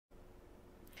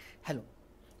Hello,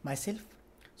 myself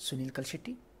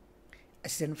C.Kalshetti,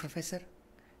 Assistant Professor,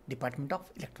 Department of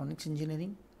Electronics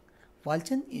Engineering,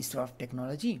 Walchand Institute of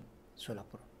Technology,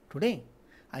 Solpaur. Today,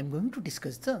 I am going to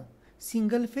discuss the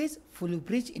single phase full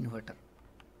bridge inverter.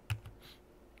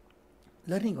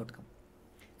 Learning outcome.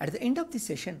 At the end of this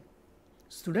session,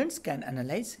 students can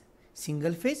analyze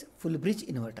single phase full bridge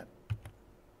inverter.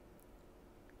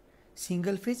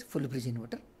 Single phase full bridge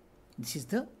inverter. This is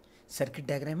the circuit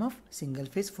diagram of single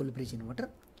phase full bridge inverter.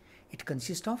 It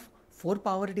consists of 4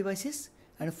 power devices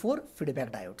and 4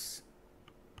 feedback diodes.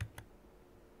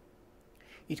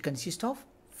 It consists of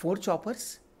 4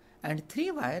 choppers and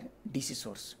 3 wire DC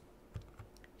source.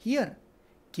 Here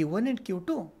Q1 and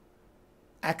Q2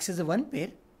 acts as a one pair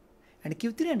and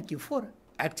Q3 and Q4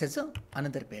 acts as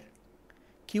another pair.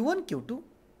 Q1, Q2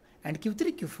 and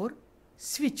Q3, Q4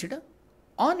 switched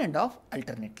on and off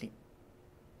alternately.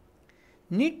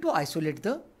 Need to isolate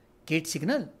the gate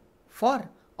signal for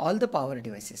all the power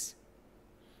devices.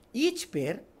 Each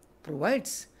pair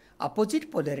provides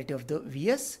opposite polarity of the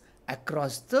Vs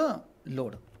across the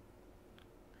load.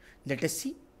 Let us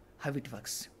see how it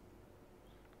works.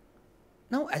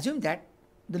 Now assume that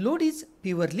the load is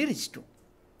purely reached to.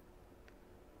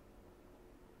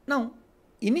 Now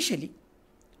initially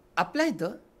apply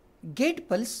the gate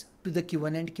pulse to the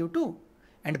Q1 and Q2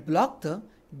 and block the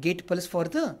gate pulse for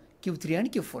the Q3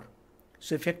 and Q4.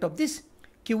 So effect of this,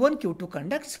 Q1, Q2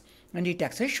 conducts and it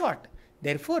acts as short.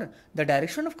 Therefore, the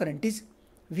direction of current is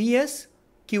Vs,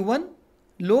 Q1,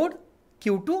 load,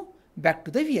 Q2 back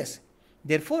to the Vs.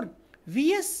 Therefore,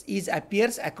 Vs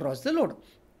appears across the load.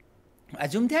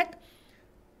 Assume that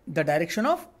the direction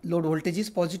of load voltage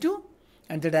is positive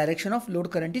and the direction of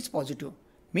load current is positive.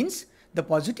 Means the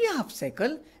positive half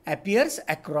cycle appears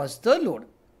across the load.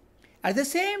 At the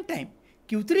same time,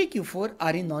 Q3, Q4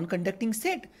 are in non-conducting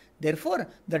state. Therefore,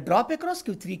 the drop across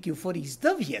Q3, Q4 is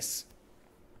the Vs.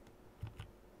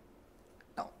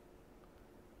 Now,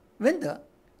 when the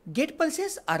gate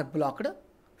pulses are blocked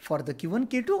for the Q1,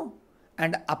 Q2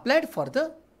 and applied for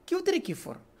the Q3,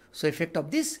 Q4. So, effect of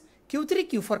this, Q3,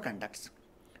 Q4 conducts.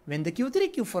 When the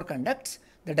Q3, Q4 conducts,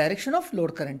 the direction of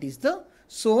load current is the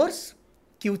source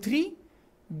Q3,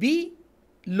 B,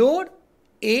 load,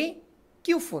 A,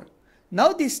 Q4.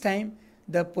 Now, this time,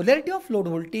 the polarity of load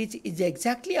voltage is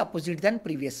exactly opposite than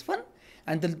previous one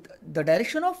and the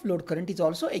direction of load current is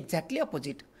also exactly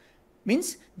opposite.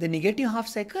 Means the negative half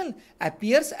cycle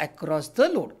appears across the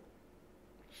load.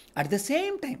 At the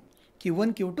same time,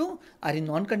 Q1, Q2 are in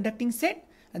non-conducting state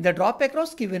and the drop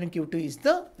across Q1 and Q2 is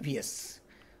the Vs.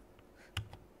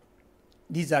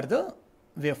 These are the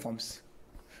waveforms.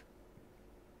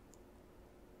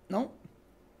 Now,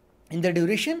 in the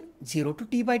duration 0 to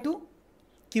T by 2,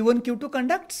 Q1, Q2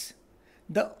 conducts,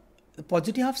 the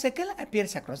positive half cycle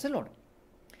appears across the load.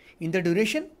 In the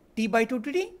duration T by 2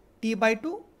 to T, T by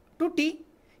 2 to T,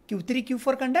 Q3,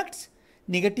 Q4 conducts,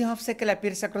 negative half cycle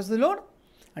appears across the load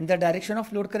and the direction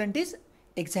of load current is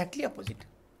exactly opposite.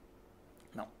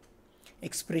 Now,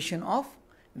 expression of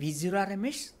V0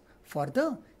 RMS for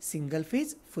the single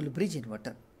phase full bridge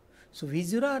inverter. So,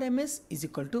 V0 RMS is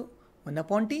equal to 1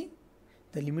 upon T,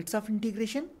 the limits of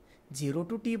integration 0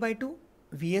 to T by 2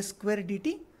 Vs square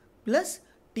dt plus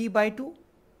T by 2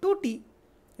 to T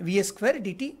Vs square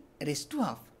dt raised to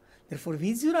half. Therefore,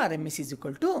 V0 RMS is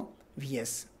equal to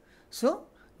Vs. So,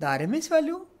 the RMS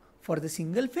value for the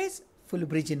single phase full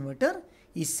bridge inverter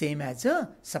is same as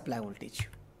a supply voltage.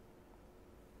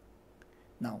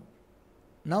 Now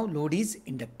load is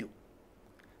inductive.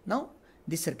 Now,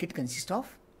 this circuit consists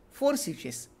of 4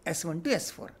 switches S1 to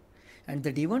S4 and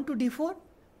the D1 to D4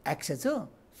 acts as a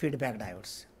feedback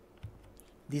diodes.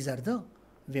 These are the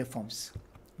waveforms.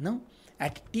 Now,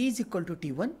 at T is equal to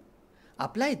T1,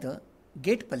 apply the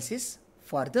gate pulses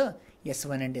for the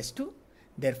S1 and S2.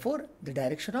 Therefore, the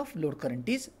direction of load current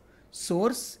is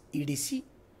source EDC,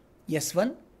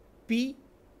 S1, P,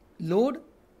 load,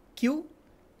 Q,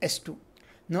 S2.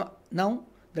 Now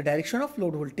the direction of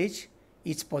load voltage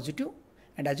is positive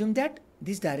and assume that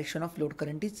this direction of load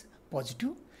current is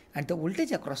positive and the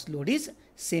voltage across load is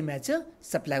same as a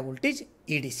supply voltage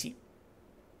EDC.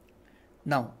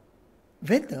 Now,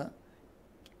 when the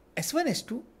S1,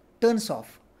 S2 turns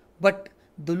off, but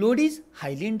the load is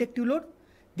highly inductive load,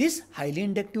 this highly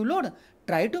inductive load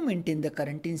try to maintain the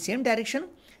current in same direction.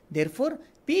 Therefore,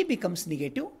 P becomes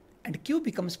negative and Q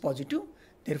becomes positive.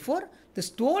 Therefore, the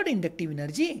stored inductive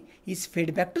energy is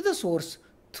fed back to the source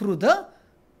through the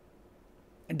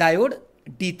diode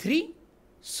D3,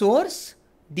 source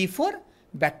D4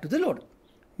 back to the load.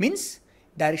 Means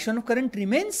direction of current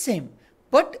remains same,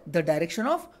 but the direction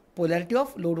of polarity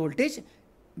of load voltage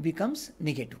becomes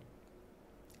negative.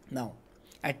 Now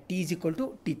at t is equal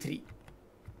to T3,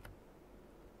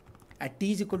 at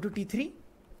t is equal to T3,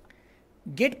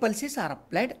 gate pulses are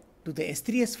applied to the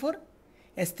S3S4.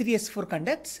 S3S4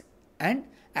 conducts and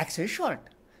acts as short.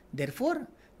 Therefore,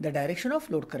 the direction of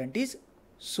load current is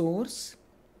source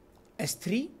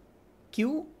S3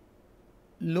 Q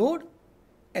load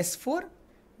S4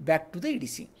 back to the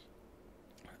EDC.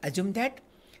 Assume that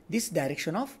this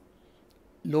direction of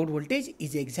load voltage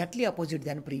is exactly opposite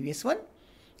than previous one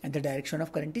and the direction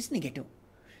of current is negative.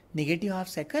 Negative half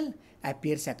cycle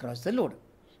appears across the load.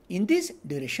 In this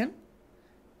duration,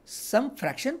 some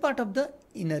fraction part of the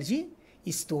energy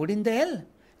is stored in the L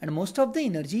and most of the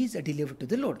energy is delivered to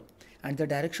the load, and the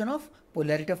direction of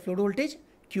polarity of load voltage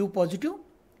Q positive,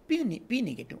 P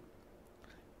negative.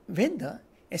 When the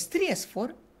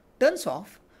S3S4 turns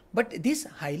off, but this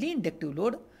highly inductive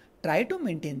load try to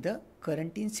maintain the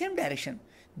current in same direction,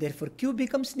 therefore Q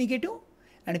becomes negative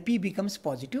and P becomes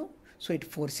positive, so it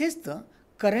forces the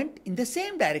current in the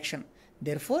same direction.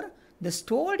 Therefore, the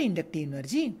stored inductive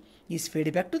energy is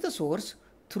fed back to the source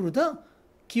through the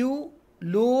Q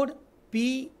load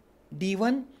P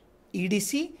D1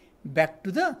 EDC back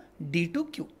to the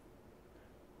D2Q.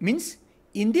 Means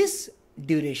in this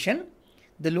duration,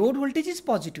 the load voltage is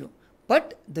positive,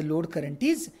 but the load current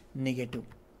is negative.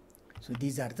 So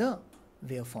these are the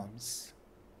waveforms.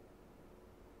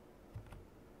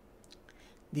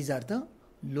 These are the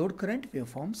load current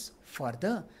waveforms for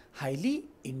the highly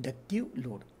inductive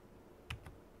load.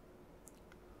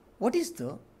 What is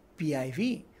the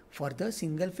PIV for the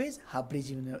single phase half bridge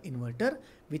inverter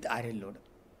with RL load?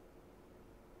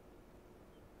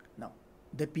 Now,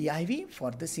 the PIV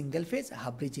for the single phase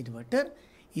half bridge inverter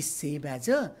is same as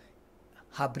a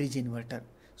half bridge inverter.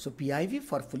 So PIV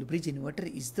for full bridge inverter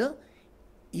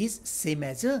is same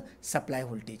as a supply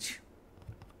voltage.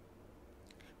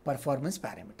 Performance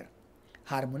parameter.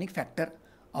 Harmonic factor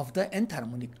of the nth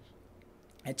harmonic.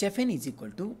 HFN is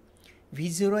equal to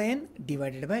V0n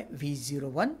divided by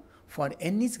V01 for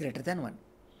n is greater than 1,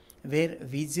 where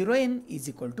V0n is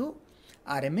equal to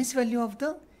RMS value of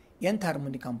the nth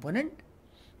harmonic component,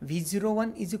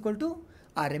 V01 is equal to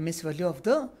RMS value of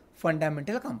the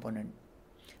fundamental component.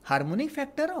 Harmonic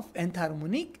factor of nth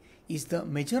harmonic is the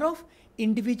measure of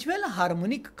individual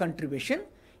harmonic contribution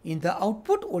in the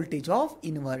output voltage of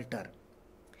inverter.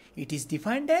 It is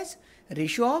defined as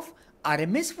ratio of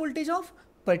RMS voltage of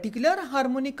particular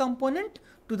harmonic component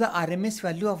to the RMS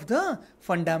value of the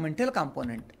fundamental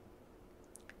component.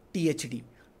 THD,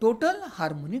 total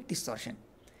harmonic distortion.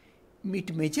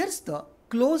 It measures the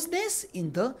closeness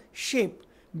in the shape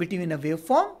between a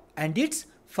waveform and its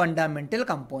fundamental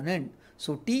component.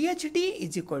 So THD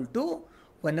is equal to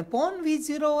 1 upon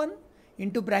V01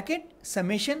 into bracket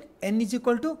summation n is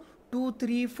equal to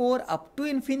 234 up to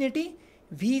infinity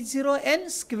V0n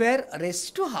square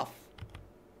raised to half.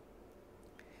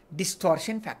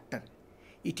 Distortion factor.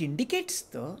 It indicates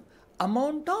the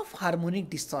amount of harmonic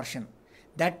distortion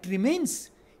that remains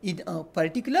in a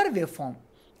particular waveform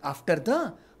after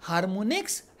the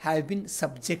harmonics have been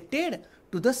subjected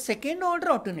to the second order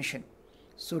attenuation.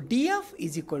 So dF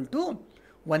is equal to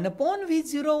 1 upon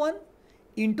V01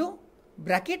 into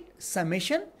bracket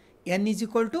summation n is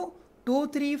equal to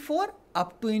 234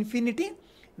 up to infinity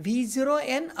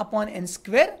V0n upon n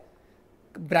square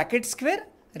bracket square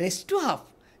raised to half.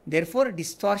 Therefore,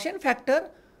 distortion factor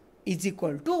is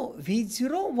equal to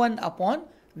V01 upon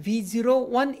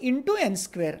V01 into n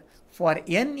square for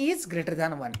n is greater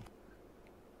than 1.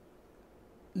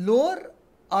 Lower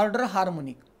order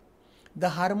harmonic. The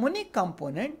harmonic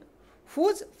component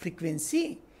whose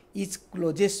frequency is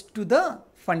closest to the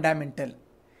fundamental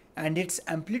and its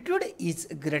amplitude is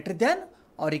greater than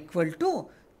or equal to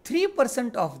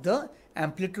 3% of the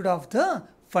amplitude of the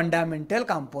fundamental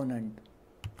component.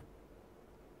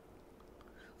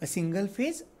 A single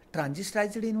phase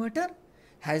transistorized inverter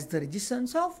has the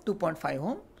resistance of 2.5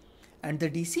 ohm and the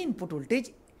DC input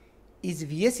voltage is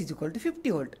Vs is equal to 50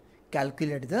 volt.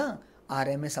 Calculate the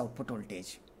RMS output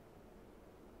voltage.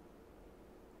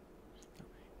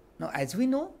 Now as we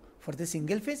know, for the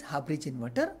single phase half bridge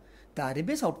inverter, the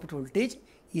RMS output voltage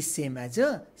is same as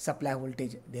a supply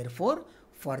voltage. Therefore,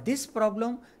 for this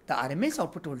problem, the RMS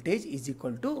output voltage is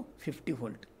equal to 50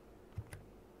 volt.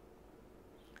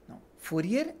 Now,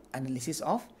 Fourier analysis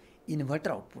of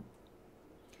inverter output.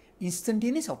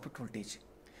 Instantaneous output voltage.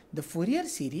 The Fourier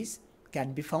series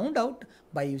can be found out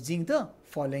by using the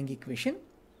following equation.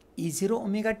 E0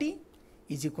 omega t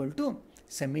is equal to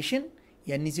summation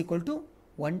n is equal to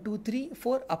 1, 2, 3,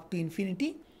 4 up to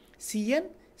infinity Cn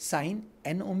sin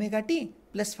n omega t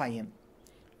plus phi m,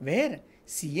 where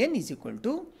Cn is equal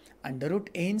to under root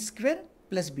an square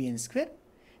plus bn square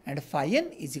and phi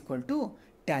n is equal to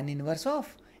tan inverse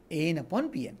of an upon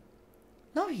bn.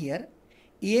 Now here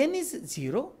an is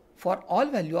 0 for all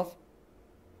value of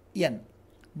n,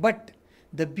 but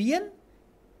the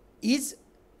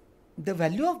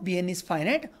value of bn is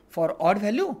finite for odd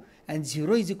value and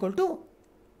 0 is equal to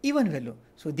even value.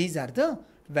 So these are the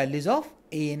values of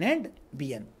an and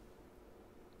bn.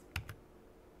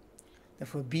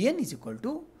 Therefore bn is equal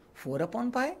to 4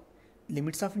 upon pi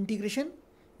limits of integration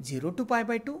 0 to pi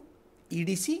by 2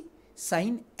 edc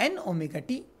sin n omega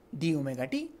t d omega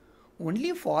t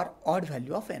only for odd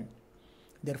value of n.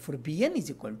 Therefore bn is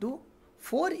equal to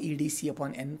 4 edc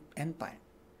upon n pi,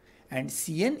 and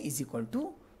cn is equal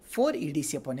to 4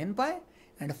 edc upon n pi,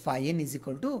 and phi n is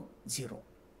equal to 0.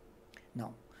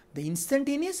 Now the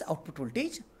instantaneous output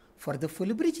voltage for the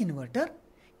full bridge inverter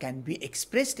can be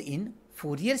expressed in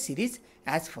Fourier series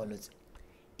as follows.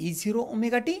 E0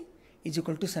 omega t is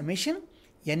equal to summation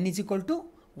n is equal to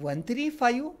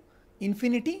 135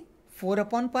 infinity 4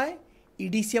 upon pi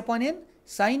edc upon n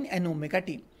sin n omega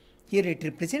t. Here it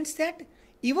represents that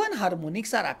even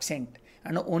harmonics are absent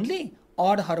and only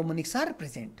odd harmonics are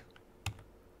present.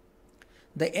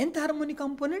 The nth harmonic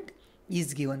component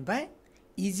is given by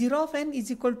E0 of n is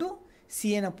equal to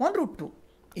Cn upon root 2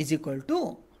 is equal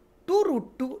to 2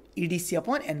 root 2 edc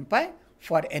upon n pi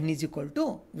for n is equal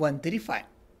to 135.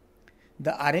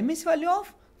 The RMS value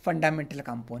of fundamental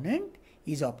component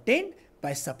is obtained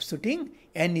by substituting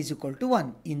n is equal to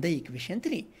 1 in the equation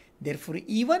 3. Therefore,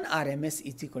 E1 RMS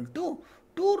is equal to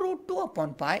 2 root 2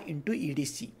 upon pi into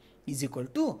EDC is equal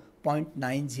to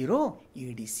 0.90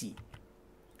 EDC.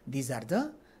 These are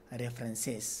the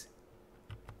references.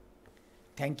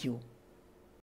 Thank you.